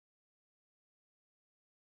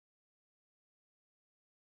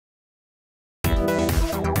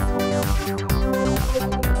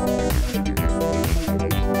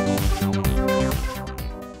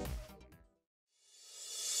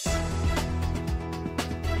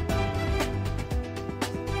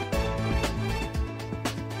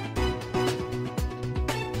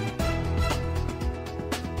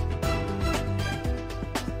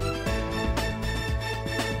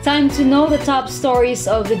Time to know the top stories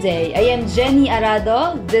of the day. I am Jenny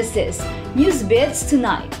Arado. This is Newsbits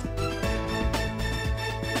Tonight.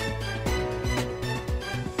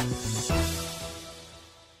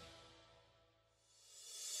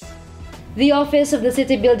 The Office of the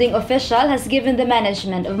City Building Official has given the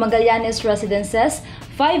management of Magallanes Residences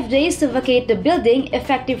 5 days to vacate the building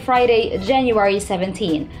effective Friday, January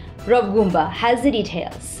 17. Rob Gumba has the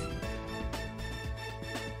details.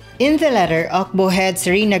 In the letter, Ocbo head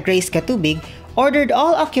Serena Grace Katubig ordered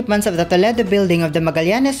all occupants of the Toledo building of the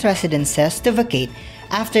Magallanes Residences to vacate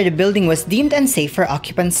after the building was deemed unsafe for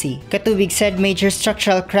occupancy. Katubig said major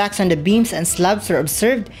structural cracks on the beams and slabs were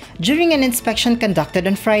observed during an inspection conducted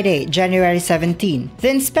on Friday, January 17.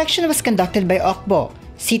 The inspection was conducted by Ocbo,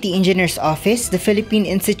 City Engineers Office, the Philippine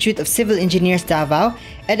Institute of Civil Engineers Davao,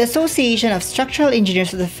 and Association of Structural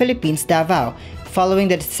Engineers of the Philippines Davao, following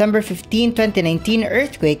the December 15, 2019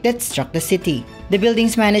 earthquake that struck the city. The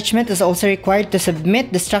building's management is also required to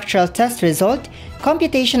submit the structural test result,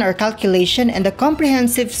 computation or calculation, and a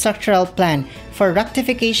comprehensive structural plan for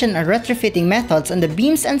rectification or retrofitting methods on the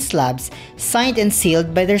beams and slabs, signed and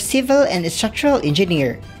sealed by their civil and structural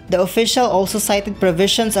engineer. The official also cited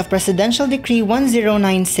provisions of Presidential Decree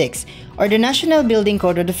 1096 or the National Building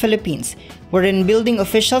Code of the Philippines, wherein building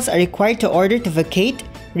officials are required to order to vacate,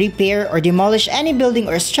 repair, or demolish any building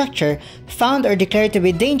or structure found or declared to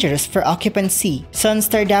be dangerous for occupancy.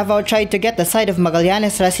 Sunstar Davao tried to get the side of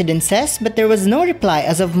Magallanes Residences, but there was no reply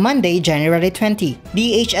as of Monday, January 20.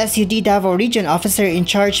 DHSUD Davao Region Officer in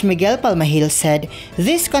Charge Miguel Palmahil said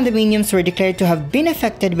these condominiums were declared to have been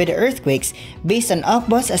affected by the earthquakes based on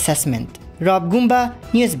Ocbo's assessment. Rob Gumba,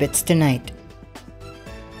 Newsbits Tonight.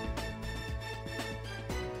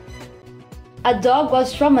 A dog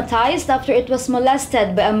was traumatized after it was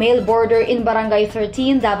molested by a male boarder in Barangay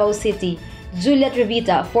 13, Davao City. Juliet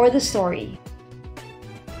Revita for the story.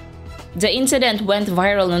 The incident went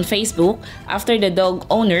viral on Facebook after the dog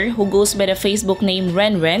owner, who goes by the Facebook name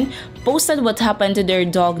Ren, posted what happened to their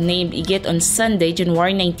dog named Igit on Sunday,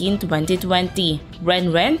 January 19, 2020.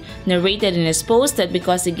 Ren narrated in his post that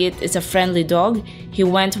because Igit is a friendly dog, he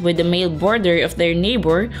went with the male boarder of their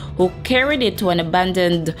neighbor who carried it to an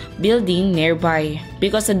abandoned building nearby.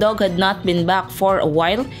 Because the dog had not been back for a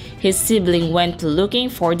while, his sibling went looking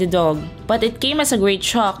for the dog. But it came as a great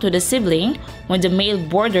shock to the sibling when the male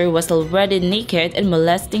boarder was already naked and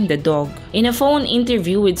molesting the dog. In a phone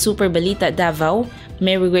interview with Super Balita Davao,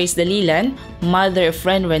 Mary Grace Dalilan, mother of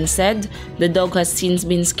Ren, said the dog has since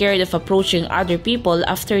been scared of approaching other people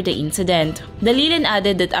after the incident. Dalilan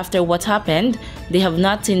added that after what happened, they have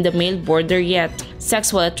not seen the male boarder yet.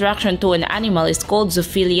 Sexual attraction to an animal is called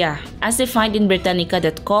zoophilia. As defined in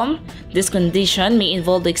Britannica.com, this condition may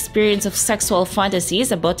involve the experience of sexual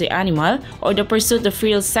fantasies about the animal or the pursuit of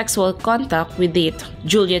real sexual contact with it.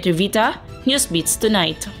 Juliet Revita, Newsbeats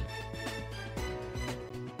Tonight.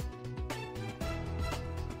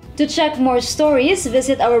 To check more stories,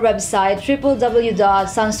 visit our website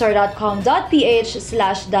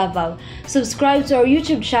www.sunstar.com.ph/Davao. Subscribe to our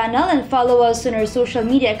YouTube channel and follow us on our social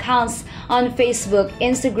media accounts on Facebook,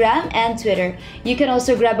 Instagram, and Twitter. You can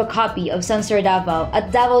also grab a copy of Sunstar Davao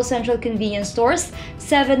at Davao Central Convenience Stores,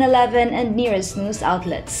 7-Eleven, and nearest news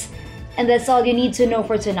outlets. And that's all you need to know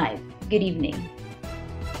for tonight. Good evening.